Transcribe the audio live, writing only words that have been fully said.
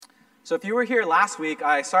So if you were here last week,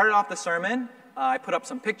 I started off the sermon. I put up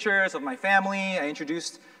some pictures of my family. I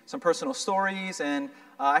introduced some personal stories. And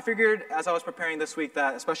I figured as I was preparing this week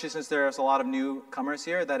that, especially since there's a lot of newcomers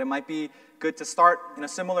here, that it might be good to start in a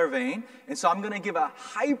similar vein. And so I'm going to give a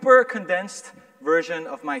hyper-condensed version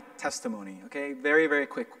of my testimony, okay? Very, very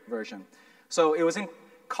quick version. So it was in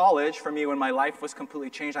college for me when my life was completely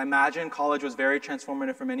changed. I imagine college was very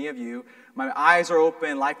transformative for many of you. My eyes were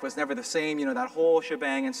open. Life was never the same. You know, that whole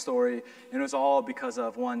shebang and story. And it was all because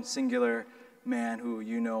of one singular man who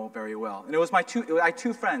you know very well. And it was I had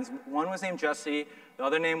two friends. One was named Jesse. The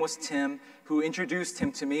other name was Tim, who introduced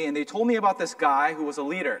him to me. And they told me about this guy who was a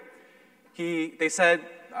leader. They said,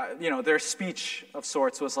 their speech of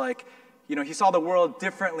sorts was like, he saw the world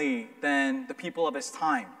differently than the people of his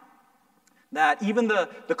time. That even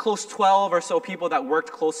the close 12 or so people that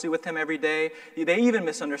worked closely with him every day, they even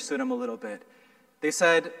misunderstood him a little bit. They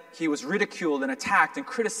said he was ridiculed and attacked and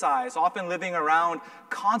criticized, often living around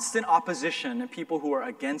constant opposition and people who were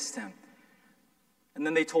against him. And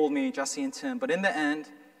then they told me, Jesse and Tim, but in the end,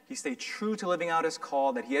 he stayed true to living out his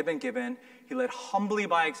call that he had been given. He led humbly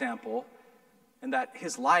by example, and that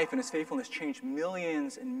his life and his faithfulness changed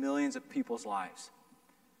millions and millions of people's lives.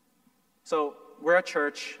 So we're at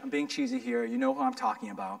church. I'm being cheesy here. You know who I'm talking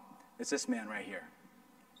about. It's this man right here.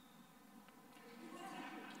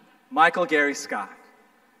 Michael Gary Scott.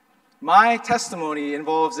 My testimony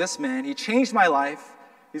involves this man. He changed my life.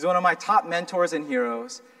 He's one of my top mentors and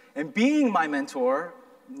heroes. And being my mentor,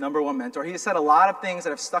 number one mentor, he said a lot of things that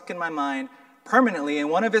have stuck in my mind permanently. And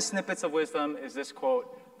one of his snippets of wisdom is this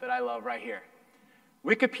quote that I love right here.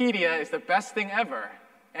 Wikipedia is the best thing ever.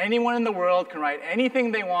 Anyone in the world can write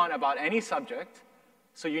anything they want about any subject,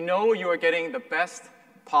 so you know you are getting the best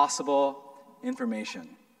possible information.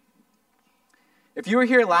 If you were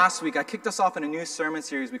here last week, I kicked us off in a new sermon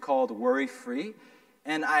series we called Worry Free.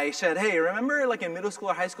 And I said, hey, remember like in middle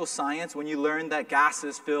school or high school science when you learned that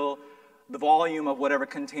gases fill the volume of whatever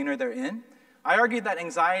container they're in? I argued that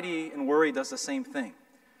anxiety and worry does the same thing.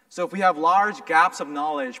 So if we have large gaps of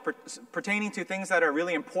knowledge pertaining to things that are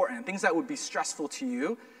really important, things that would be stressful to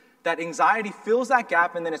you, that anxiety fills that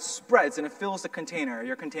gap and then it spreads and it fills the container,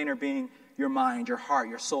 your container being your mind, your heart,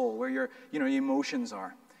 your soul, where your emotions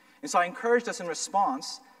are. And so I encouraged us in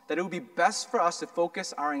response that it would be best for us to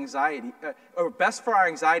focus our anxiety,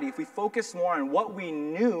 if we focus more on what we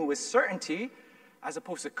knew with certainty as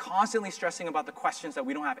opposed to constantly stressing about the questions that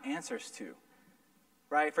we don't have answers to.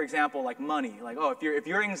 Right? For example, like money. Like, if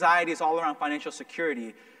your anxiety is all around financial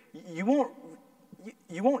security, you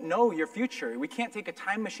won't know your future. We can't take a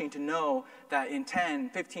time machine to know that in 10,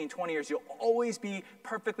 15, 20 years, you'll always be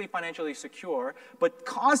perfectly financially secure. But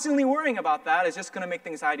constantly worrying about that is just going to make the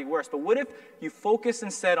anxiety worse. But what if you focus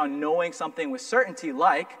instead on knowing something with certainty,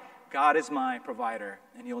 like God is my provider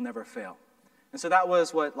and he'll never fail? And so that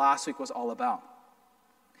was what last week was all about.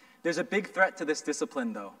 There's a big threat to this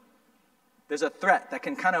discipline, though. There's a threat that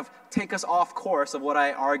can kind of take us off course of what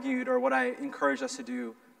I argued or what I encouraged us to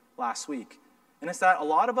do last week. And it's that a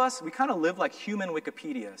lot of us, we kind of live like human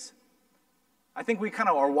Wikipedias. I think we kind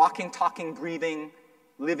of are walking, talking, breathing,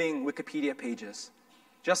 living Wikipedia pages.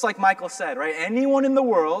 Just like Michael said, right? Anyone in the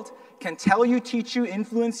world can tell you, teach you,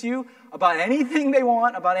 influence you about anything they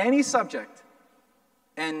want, about any subject.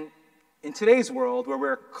 And in today's world, where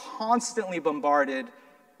we're constantly bombarded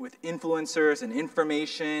with influencers and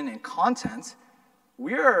information and content,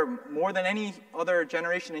 we are, more than any other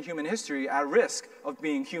generation in human history, at risk of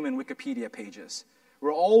being human Wikipedia pages.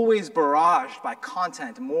 We're always barraged by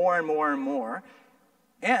content more and more and more.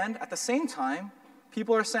 And at the same time,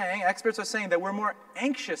 experts are saying that we're more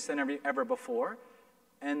anxious than ever before.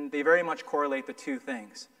 And they very much correlate the two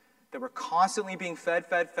things. That we're constantly being fed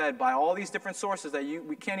by all these different sources that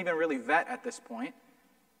we can't even really vet at this point.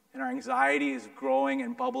 And our anxiety is growing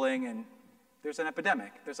and bubbling, and there's an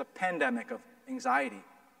epidemic. There's a pandemic of anxiety.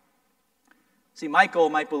 See, Michael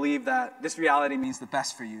might believe that this reality means the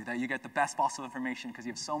best for you, that you get the best possible information because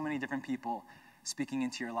you have so many different people speaking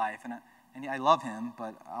into your life. And I love him,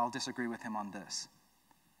 but I'll disagree with him on this.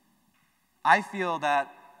 I feel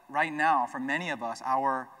that right now, for many of us,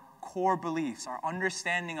 our core beliefs, our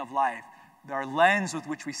understanding of life, our lens with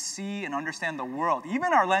which we see and understand the world,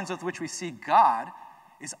 even our lens with which we see God,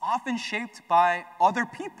 is often shaped by other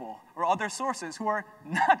people or other sources who are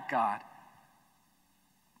not God.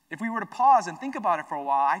 If we were to pause and think about it for a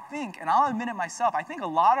while, I think, and I'll admit it myself, I think a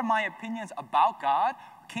lot of my opinions about God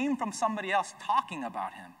came from somebody else talking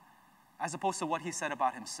about him, as opposed to what he said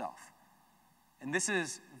about himself. And this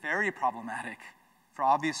is very problematic for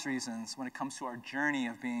obvious reasons when it comes to our journey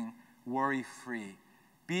of being worry-free.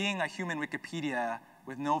 Being a human Wikipedia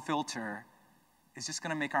with no filter is just going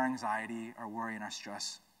to make our anxiety, our worry, and our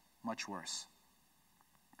stress much worse.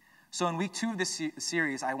 So in week 2 of this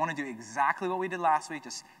series, I want to do exactly what we did last week,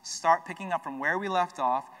 just start picking up from where we left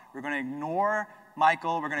off. We're going to ignore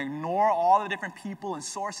Michael. We're going to ignore all the different people and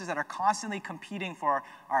sources that are constantly competing for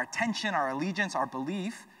our attention, our allegiance, our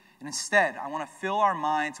belief. And instead, I want to fill our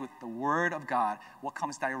minds with the Word of God, what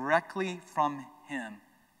comes directly from Him,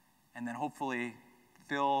 and then hopefully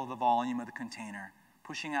fill the volume of the container,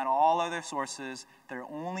 pushing out all other sources that are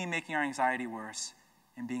only making our anxiety worse,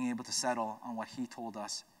 and being able to settle on what He told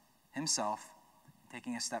us Himself,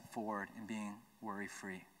 taking a step forward in being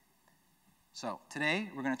worry-free. So today,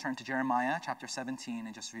 we're going to turn to Jeremiah chapter 17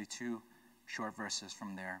 and just read 2 short verses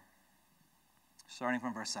from there. Starting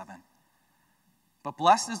from verse 7. But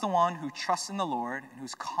blessed is the one who trusts in the Lord and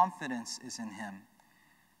whose confidence is in Him.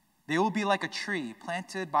 They will be like a tree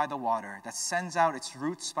planted by the water that sends out its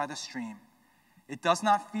roots by the stream. It does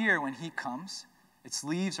not fear when heat comes. Its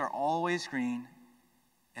leaves are always green.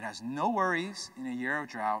 It has no worries in a year of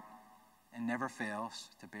drought and never fails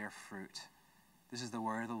to bear fruit. This is the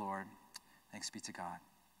word of the Lord. Thanks be to God.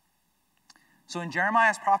 So in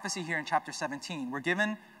Jeremiah's prophecy here in chapter 17, we're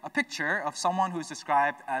given a picture of someone who's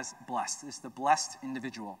described as blessed. This is the blessed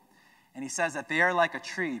individual. And he says that they are like a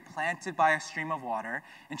tree planted by a stream of water.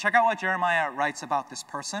 And check out what Jeremiah writes about this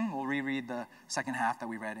person. We'll reread the second half that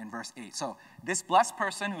we read in verse 8. So this blessed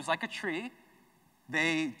person who's like a tree,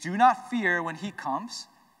 they do not fear when heat comes.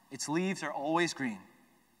 Its leaves are always green.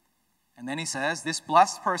 And then he says, this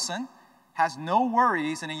blessed person has no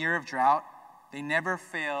worries in a year of drought. They never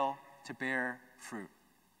fail to bear fruit.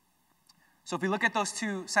 So if we look at those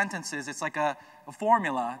 2 sentences, it's like a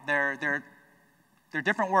formula. They're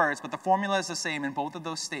different words, but the formula is the same in both of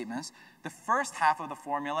those statements. The first half of the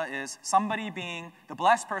formula is the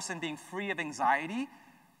blessed person being free of anxiety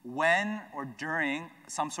when or during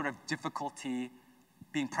some sort of difficulty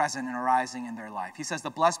being present and arising in their life. He says the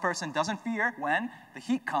blessed person doesn't fear when the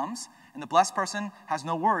heat comes, and the blessed person has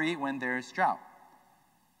no worry when there's drought.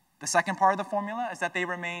 The second part of the formula is that they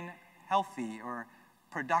remain healthy or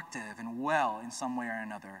productive and well in some way or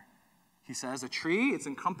another. He says a tree, it's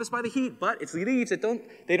encompassed by the heat, but its leaves,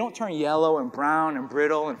 they don't turn yellow and brown and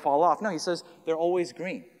brittle and fall off. No, he says they're always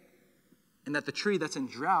green. And that the tree that's in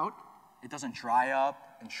drought, it doesn't dry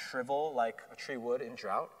up and shrivel like a tree would in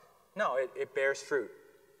drought. No, it bears fruit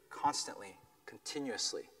constantly,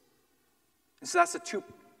 continuously. And so that's the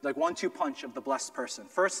 1-2 punch of the blessed person.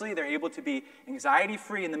 Firstly, they're able to be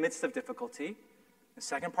anxiety-free in the midst of difficulty. The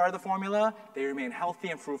second part of the formula, they remain healthy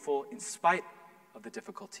and fruitful in spite of the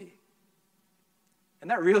difficulty. And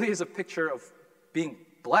that really is a picture of being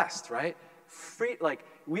blessed, right? Free,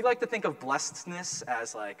 we like to think of blessedness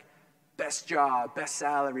as best job, best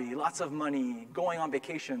salary, lots of money, going on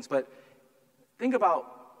vacations. But think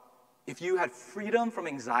about if you had freedom from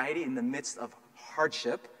anxiety in the midst of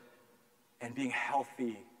hardship and being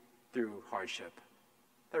healthy through hardship.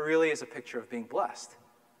 That really is a picture of being blessed.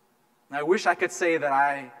 And I wish I could say that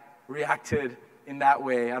I reacted in that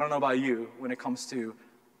way. I don't know about you when it comes to,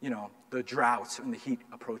 the drought and the heat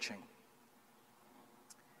approaching.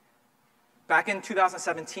 Back in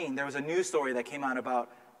 2017, there was a news story that came out about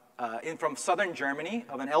from southern Germany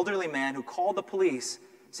of an elderly man who called the police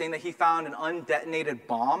saying that he found an undetonated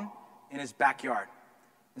bomb in his backyard.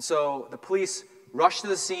 And so the police rush to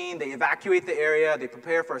the scene, they evacuate the area, they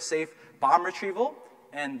prepare for a safe bomb retrieval,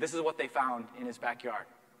 and this is what they found in his backyard.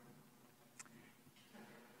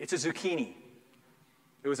 It's a zucchini.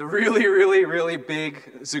 It was a really, really, really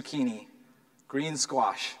big zucchini, green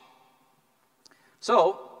squash.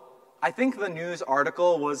 So I think the news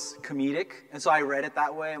article was comedic, and so I read it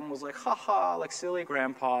that way and was like, haha, like silly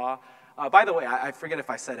grandpa. By the way, I forget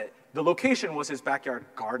if I said it. The location was his backyard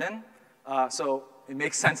garden, so it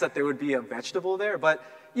makes sense that there would be a vegetable there. But,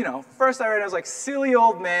 first I read it, I was like, silly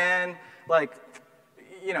old man,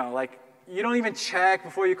 you don't even check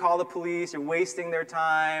before you call the police. You're wasting their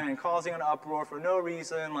time and causing an uproar for no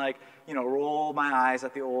reason. Roll my eyes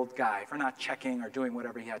at the old guy for not checking or doing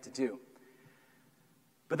whatever he had to do.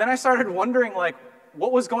 But then I started wondering,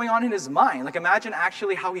 what was going on in his mind? Imagine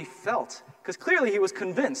actually how he felt. Because clearly he was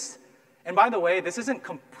convinced. And by the way, this isn't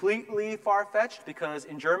completely far-fetched because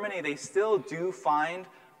in Germany they still do find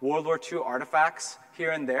World War II artifacts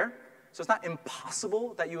here and there. So it's not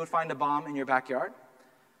impossible that you would find a bomb in your backyard.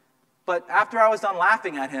 But after I was done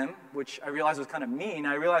laughing at him, which I realized was kind of mean,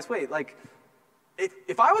 I realized, wait,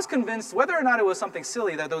 if I was convinced whether or not it was something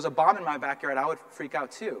silly that there was a bomb in my backyard, I would freak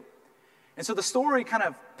out too. And so the story kind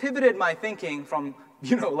of pivoted my thinking from,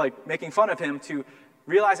 making fun of him to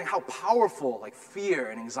realizing how powerful, fear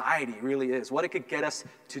and anxiety really is, what it could get us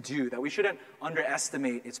to do, that we shouldn't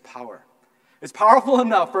underestimate its power. It's powerful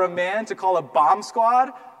enough for a man to call a bomb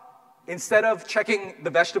squad instead of checking the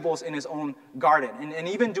vegetables in his own garden and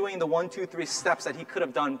even doing the 1, 2, 3 steps that he could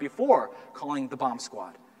have done before calling the bomb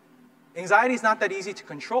squad. Anxiety is not that easy to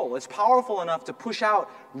control. It's powerful enough to push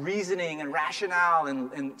out reasoning and rationale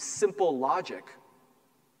and simple logic.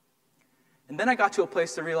 And then I got to a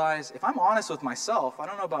place to realize, if I'm honest with myself, I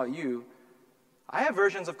don't know about you, I have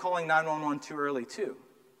versions of calling 911 too early too.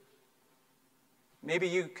 Maybe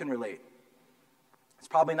you can relate. It's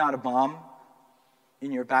probably not a bomb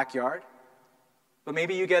in your backyard, but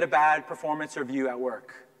maybe you get a bad performance review at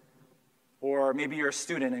work. Or maybe you're a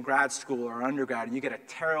student in grad school or undergrad and you get a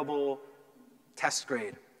terrible test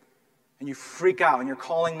grade. And you freak out and you're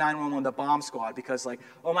calling 911, the bomb squad, because like,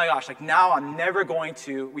 oh my gosh, like now I'm never going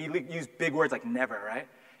to, we use big words like never, right?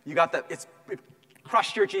 You got it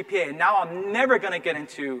crushed your GPA and now I'm never gonna get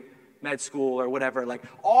into med school or whatever. Like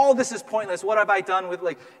all this is pointless. What have I done with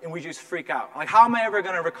and we just freak out. Like how am I ever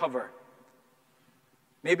gonna recover?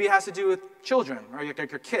 Maybe it has to do with children or your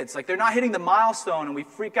kids. Like they're not hitting the milestone and we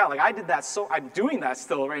freak out. Like I did that, so I'm doing that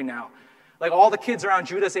still right now. Like all the kids around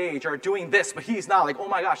Judah's age are doing this, but he's not. Like, oh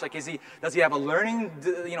my gosh, like does he have a learning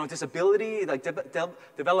disability, like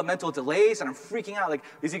developmental delays? And I'm freaking out. Like,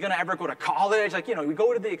 is he gonna ever go to college? Like, we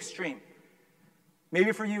go to the extreme.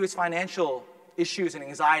 Maybe for you it's financial issues and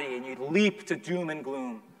anxiety and you leap to doom and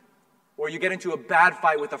gloom. Or you get into a bad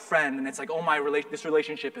fight with a friend and it's like, oh this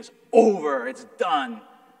relationship is over, it's done,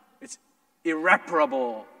 it's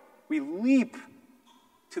irreparable. We leap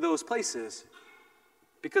to those places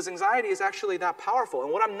because anxiety is actually that powerful.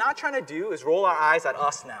 And what I'm not trying to do is roll our eyes at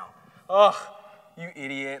us now. Ugh, you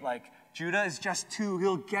idiot, like Judah is just 2,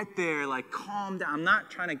 he'll get there, like calm down. I'm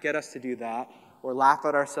not trying to get us to do that or laugh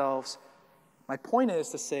at ourselves. My point is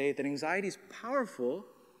to say that anxiety is powerful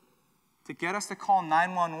to get us to call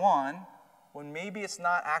 911 when maybe it's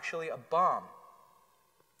not actually a bomb.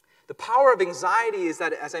 The power of anxiety is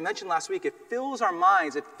that, as I mentioned last week, it fills our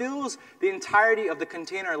minds, it fills the entirety of the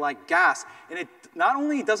container like gas, and it not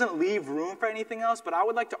only doesn't leave room for anything else, but I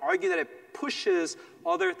would like to argue that it pushes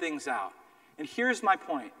other things out. And here's my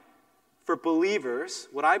point. For believers,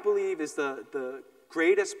 what I believe is the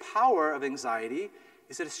greatest power of anxiety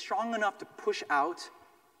is that it's strong enough to push out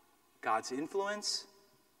God's influence,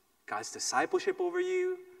 God's discipleship over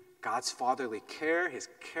you, God's fatherly care, his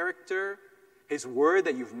character, his word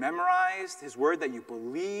that you've memorized, his word that you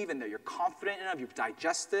believe and that you're confident in, you've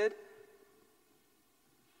digested.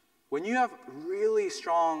 When you have really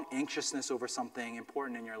strong anxiousness over something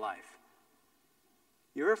important in your life,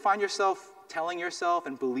 you ever find yourself telling yourself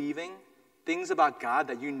and believing things about God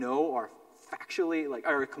that you know are factually,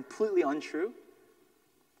 are completely untrue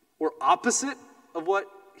or opposite of what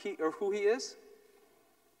he or who he is?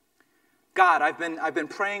 God, I've been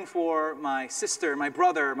praying for my sister, my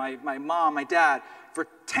brother, my mom, my dad for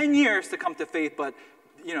 10 years to come to faith, but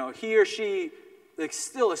he or she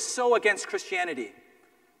still is so against Christianity.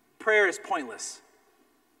 Prayer is pointless.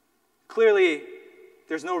 Clearly,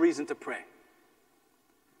 there's no reason to pray.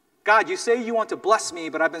 God, you say you want to bless me,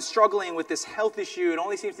 but I've been struggling with this health issue. It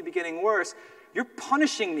only seems to be getting worse. You're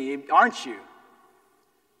punishing me, aren't you?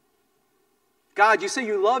 God, you say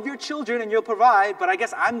you love your children and you'll provide, but I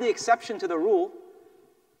guess I'm the exception to the rule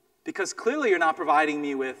because clearly you're not providing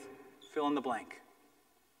me with fill in the blank.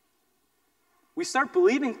 We start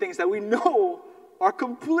believing things that we know are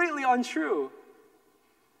completely untrue.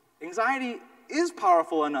 Anxiety is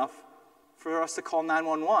powerful enough for us to call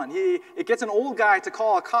 911. It gets an old guy to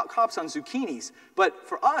call cops on zucchinis. But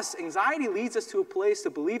for us, anxiety leads us to a place to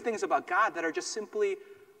believe things about God that are just simply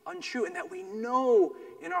untrue and that we know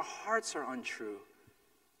in our hearts are untrue.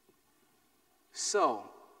 So,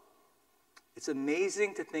 it's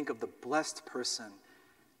amazing to think of the blessed person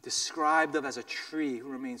described of as a tree who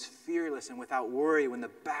remains fearless and without worry when the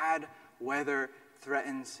bad weather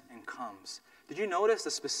threatens and comes. Did you notice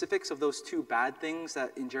the specifics of those 2 bad things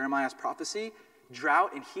that in Jeremiah's prophecy?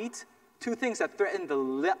 Drought and heat, 2 things that threaten the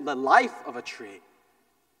life of a tree.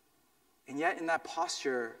 And yet in that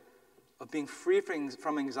posture of being free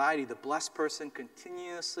from anxiety, the blessed person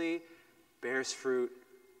continuously bears fruit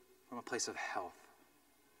from a place of health.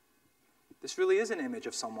 This really is an image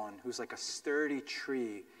of someone who's like a sturdy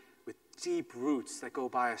tree with deep roots that go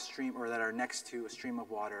by a stream or that are next to a stream of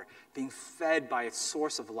water, being fed by its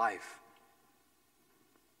source of life.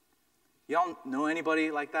 You don't know anybody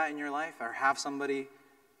like that in your life or have somebody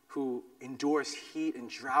who endures heat and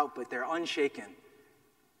drought, but they're unshaken.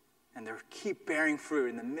 And they keep bearing fruit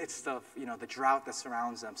in the midst of, the drought that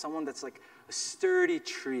surrounds them. Someone that's like a sturdy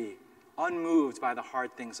tree, unmoved by the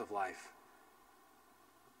hard things of life.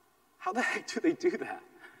 How the heck do they do that?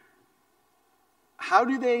 how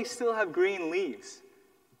do they still have green leaves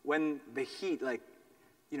when the heat, the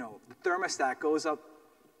thermostat goes up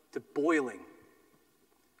to boiling?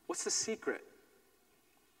 What's the secret?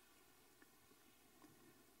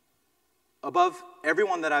 Above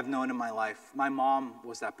everyone that I've known in my life, my mom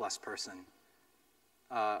was that blessed person.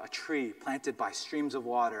 A tree planted by streams of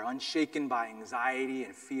water, unshaken by anxiety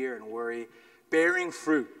and fear and worry, bearing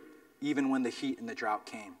fruit even when the heat and the drought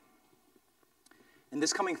came. And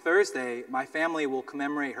this coming Thursday, my family will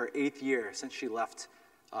commemorate her 8th year since she left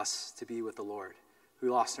us to be with the Lord. We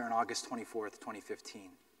lost her on August 24th, 2015.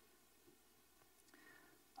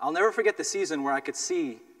 I'll never forget the season where I could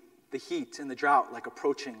see the heat and the drought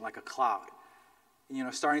approaching like a cloud.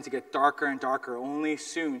 Starting to get darker and darker, only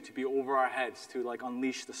soon to be over our heads to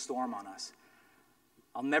unleash the storm on us.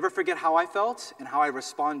 I'll never forget how I felt and how I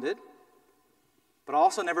responded, but I'll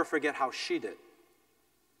also never forget how she did.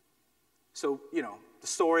 So, the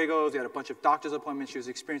story goes, we had a bunch of doctor's appointments, she was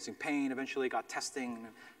experiencing pain, eventually got testing,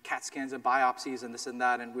 and CAT scans and biopsies and this and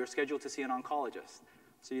that, and we were scheduled to see an oncologist.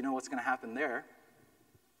 So you know what's going to happen there.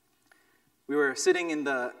 We were sitting in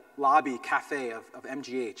the lobby cafe of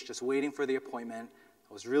MGH, just waiting for the appointment.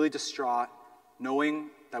 I was really distraught,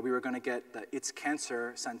 knowing that we were going to get the "it's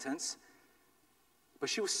cancer" sentence. But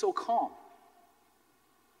she was so calm.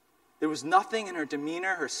 There was nothing in her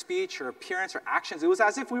demeanor, her speech, her appearance, her actions. It was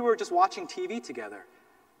as if we were just watching TV together.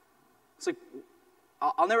 It's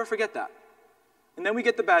I'll never forget that. And then we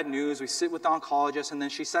get the bad news. We sit with the oncologist, and then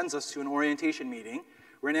she sends us to an orientation meeting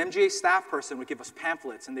where an MGA staff person would give us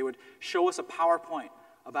pamphlets, and they would show us a PowerPoint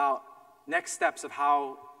about next steps of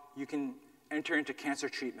how you can enter into cancer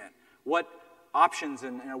treatment, what options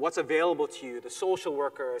and what's available to you, the social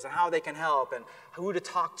workers and how they can help and who to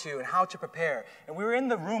talk to and how to prepare. And we were in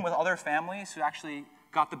the room with other families who actually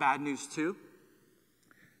got the bad news too.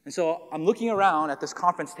 And so I'm looking around at this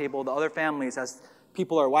conference table, the other families, as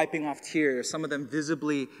people are wiping off tears, some of them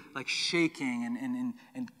visibly shaking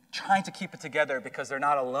and trying to keep it together because they're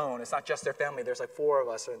not alone. It's not just their family. There's 4 of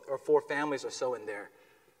us or 4 families or so in there.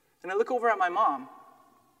 And I look over at my mom,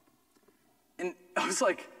 and I was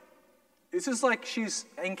this is she's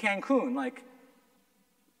in Cancun,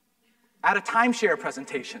 at a timeshare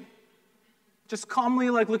presentation. Just calmly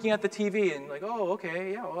looking at the TV and oh,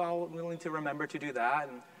 okay, yeah, well, I'm willing to remember to do that,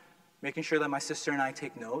 and making sure that my sister and I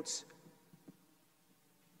take notes.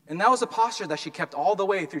 And that was a posture that she kept all the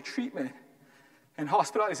way through treatment and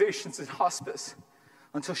hospitalizations in hospice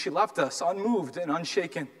until she left us unmoved and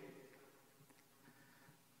unshaken.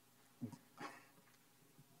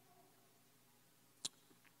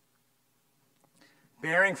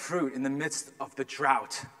 Bearing fruit in the midst of the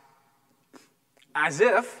drought, as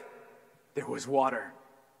if there was water.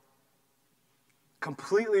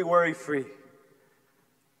 Completely worry-free.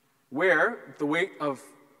 Where the weight of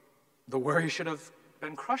the worry should have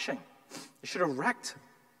been crushing. It should have wrecked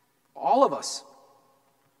all of us.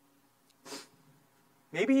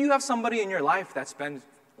 Maybe you have somebody in your life that's been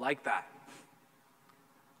like that.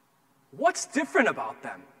 What's different about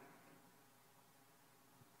them?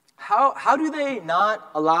 How do they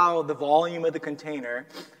not allow the volume of the container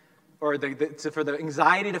or for the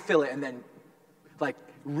anxiety to fill it and then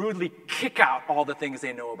rudely kick out all the things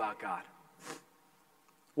they know about God?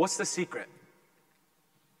 What's the secret?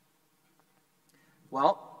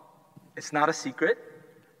 Well, it's not a secret.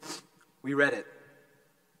 We read it.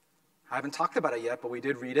 I haven't talked about it yet, but we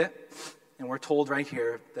did read it, and we're told right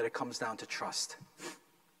here that it comes down to trust.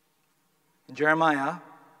 In Jeremiah,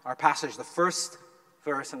 our passage, the first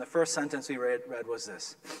verse and the first sentence we read was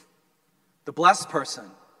this: the blessed person,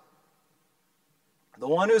 the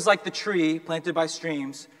one who's like the tree planted by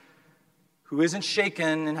streams, who isn't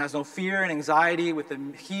shaken and has no fear and anxiety with the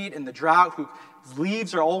heat and the drought, whose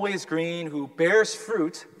leaves are always green, who bears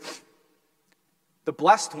fruit, the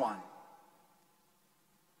blessed one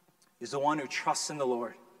is the one who trusts in the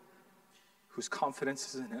Lord, whose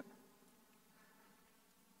confidence is in Him.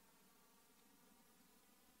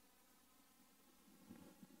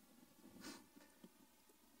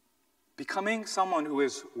 Becoming someone who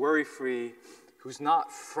is worry-free, who's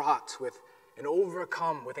not fraught with and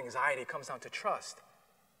overcome with anxiety, comes down to trust.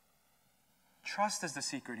 Trust is the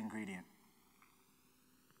secret ingredient.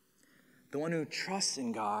 The one who trusts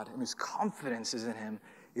in God and whose confidence is in Him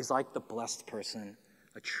is like the blessed person,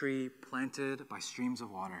 a tree planted by streams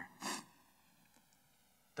of water.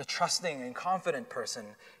 The trusting and confident person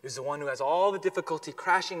is the one who has all the difficulty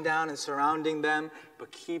crashing down and surrounding them,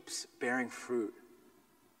 but keeps bearing fruit.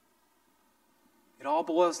 It all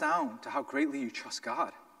boils down to how greatly you trust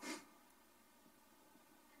God.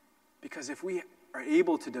 Because if we are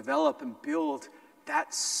able to develop and build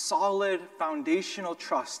that solid foundational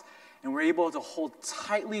trust and we're able to hold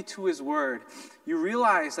tightly to his word, you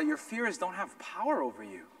realize that your fears don't have power over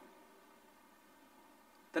you.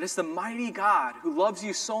 That it's the mighty God who loves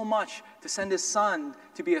you so much to send his son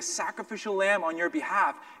to be a sacrificial lamb on your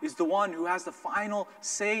behalf is the one who has the final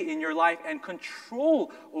say in your life and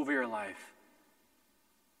control over your life.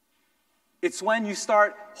 It's when you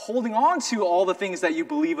start holding on to all the things that you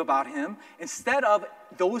believe about him, instead of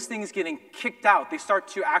those things getting kicked out, they start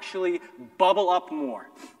to actually bubble up more.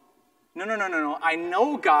 No. I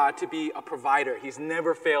know God to be a provider. He's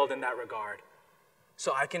never failed in that regard.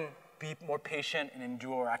 So I can be more patient and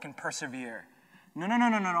endure. I can persevere. No.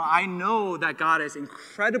 I know that God is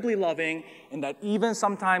incredibly loving and that even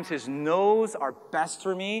sometimes his no's are best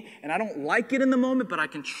for me, and I don't like it in the moment, but I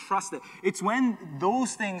can trust it. It's when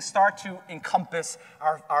those things start to encompass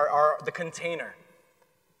the container.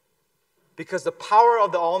 Because the power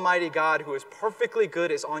of the Almighty God, who is perfectly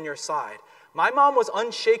good, is on your side. My mom was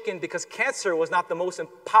unshaken because cancer was not the most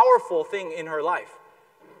powerful thing in her life.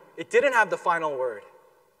 It didn't have the final word.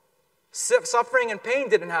 Suffering and pain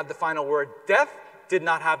didn't have the final word. Death did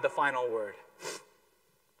not have the final word.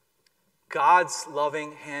 God's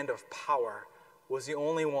loving hand of power was the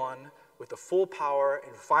only one with the full power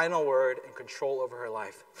and final word and control over her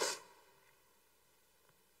life.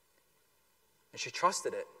 And she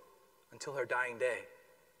trusted it until her dying day.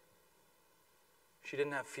 She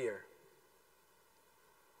didn't have fear.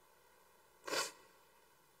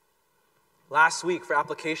 Last week, for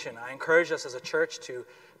application, I encouraged us as a church to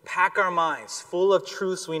pack our minds full of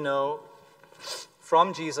truths we know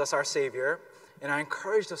from Jesus, our Savior, and I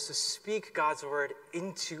encouraged us to speak God's word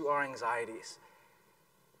into our anxieties.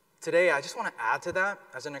 Today, I just want to add to that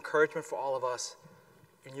as an encouragement for all of us.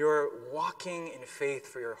 And you're walking in faith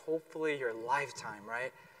for hopefully your lifetime,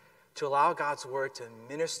 right? To allow God's word to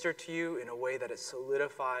minister to you in a way that it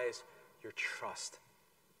solidifies your trust.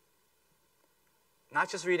 Not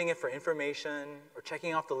just reading it for information or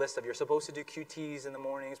checking off the list of you're supposed to do QTs in the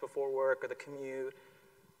mornings before work or the commute.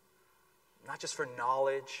 Not just for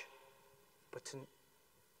knowledge, but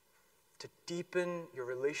to deepen your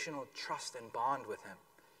relational trust and bond with him.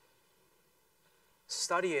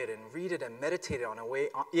 Study it and read it and meditate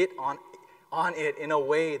on it in a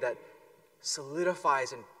way that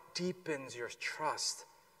solidifies and deepens your trust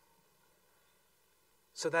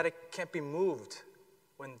so that it can't be moved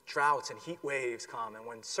when droughts and heat waves come and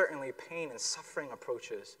when certainly pain and suffering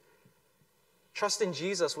approaches. Trust in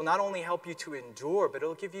Jesus will not only help you to endure, but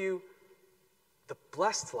it'll give you the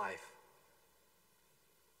blessed life.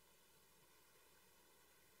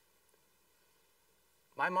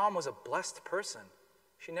 My mom was a blessed person.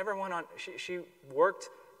 She never went on, she worked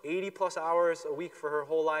 80 plus hours a week for her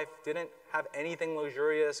whole life, didn't have anything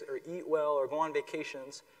luxurious or eat well or go on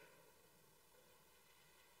vacations.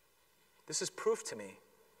 This is proof to me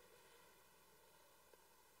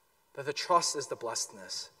that the trust is the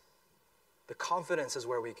blessedness. The confidence is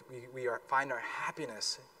where we find our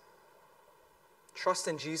happiness. Trust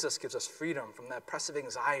in Jesus gives us freedom from that oppressive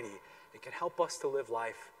anxiety. It can help us to live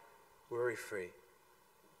life worry-free.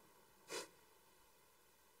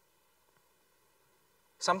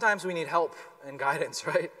 Sometimes we need help and guidance,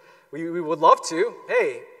 right? We would love to.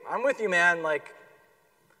 Hey, I'm with you, man. Like,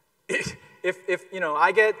 if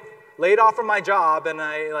I get laid off from my job and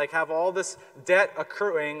I have all this debt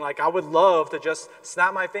accruing, I would love to just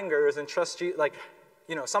snap my fingers and trust you.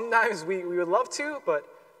 Sometimes we would love to, but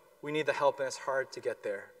we need the help and it's hard to get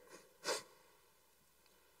there.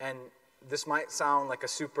 And this might sound like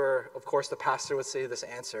of course the pastor would say this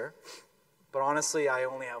answer, but honestly, I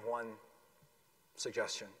only have one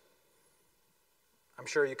suggestion. I'm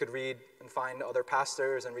sure you could read and find other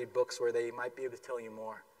pastors and read books where they might be able to tell you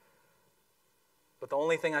more. But the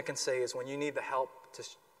only thing I can say is when you need the help,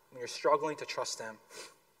 when you're struggling to trust him,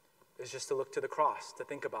 is just to look to the cross, to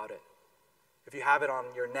think about it. If you have it on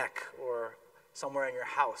your neck or somewhere in your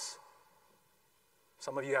house,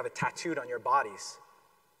 some of you have it tattooed on your bodies,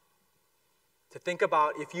 to think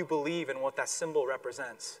about if you believe in what that symbol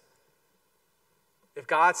represents. If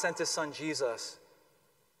God sent his son Jesus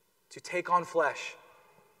to take on flesh,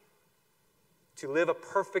 to live a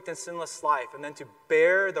perfect and sinless life, and then to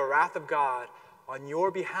bear the wrath of God on your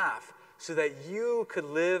behalf so that you could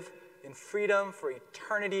live in freedom for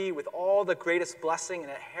eternity with all the greatest blessing and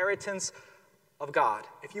inheritance of God.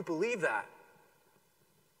 If you believe that,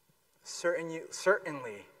 certainly,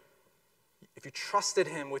 if you trusted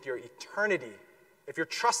him with your eternity, if you're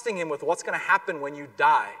trusting him with what's going to happen when you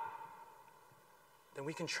die, then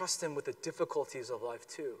we can trust him with the difficulties of life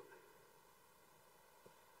too.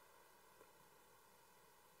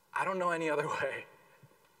 I don't know any other way.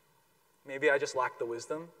 Maybe I just lack the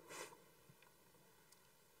wisdom.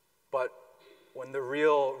 But when the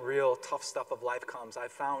real tough stuff of life comes,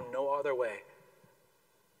 I've found no other way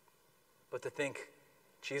but to think,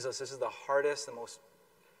 Jesus, this is the hardest, the most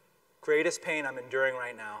greatest pain I'm enduring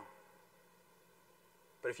right now.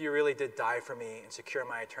 But if you really did die for me and secure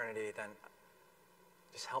my eternity, then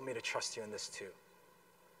just help me to trust you in this too.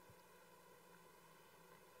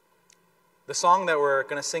 The song that we're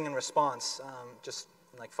going to sing in response, just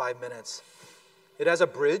in like 5 minutes, it has a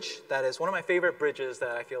bridge that is one of my favorite bridges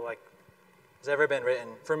that I feel like has ever been written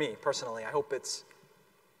for me personally. I hope it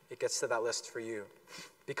gets to that list for you.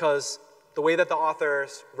 Because the way that the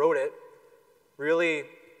authors wrote it really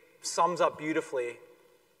sums up beautifully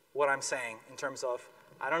what I'm saying in terms of,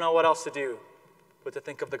 I don't know what else to do but to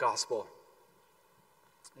think of the gospel.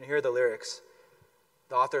 And here are the lyrics.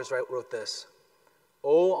 The authors wrote this.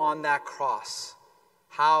 Oh, on that cross,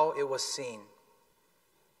 how it was seen.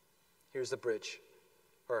 Here's the bridge.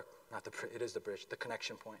 Or not the bridge, it is the bridge, the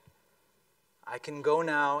connection point. I can go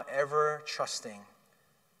now ever trusting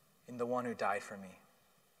in the one who died for me.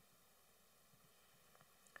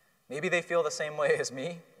 Maybe they feel the same way as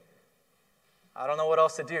me. I don't know what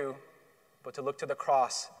else to do but to look to the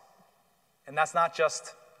cross. And that's not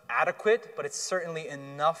just adequate, but it's certainly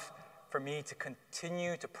enough for me to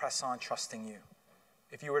continue to press on trusting you,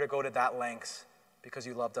 if you were to go to that length because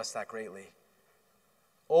you loved us that greatly.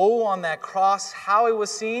 Oh, on that cross, how it was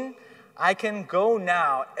seen, I can go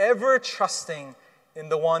now, ever trusting in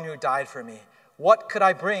the one who died for me. What could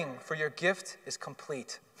I bring? For your gift is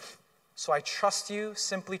complete. So I trust you,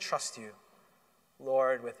 simply trust you,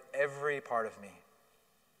 Lord, with every part of me.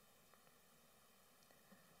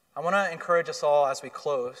 I want to encourage us all as we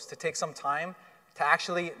close to take some time to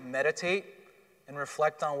actually meditate and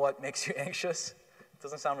reflect on what makes you anxious. It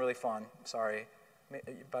doesn't sound really fun, sorry,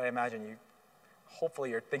 but I imagine hopefully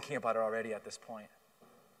you're thinking about it already at this point.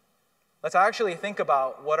 Let's actually think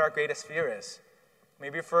about what our greatest fear is.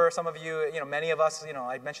 Maybe for some of you, many of us,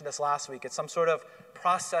 I mentioned this last week, it's some sort of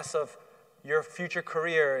process of your future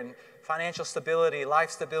career and financial stability, life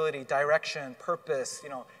stability, direction, purpose,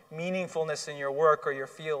 meaningfulness in your work or your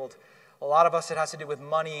field. A lot of us, it has to do with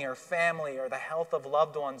money or family or the health of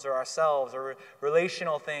loved ones or ourselves or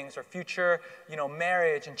relational things or future,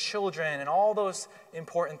 marriage and children and all those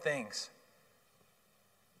important things.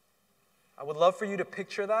 I would love for you to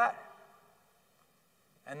picture that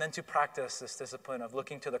and then to practice this discipline of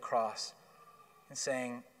looking to the cross and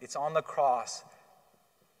saying, it's on the cross,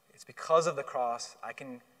 it's because of the cross I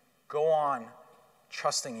can go on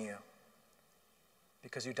trusting you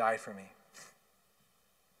because you died for me.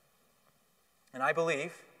 And I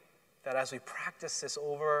believe that as we practice this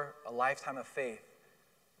over a lifetime of faith,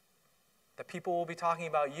 that people will be talking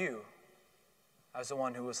about you as the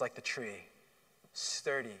one who was like the tree,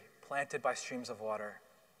 sturdy, planted by streams of water,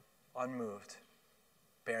 unmoved,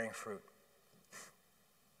 bearing fruit.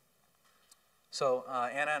 So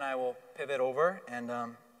Anna and I will pivot over, and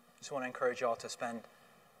just want to encourage you all to spend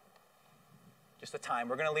just a time.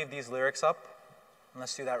 We're going to leave these lyrics up, and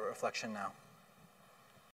let's do that reflection now.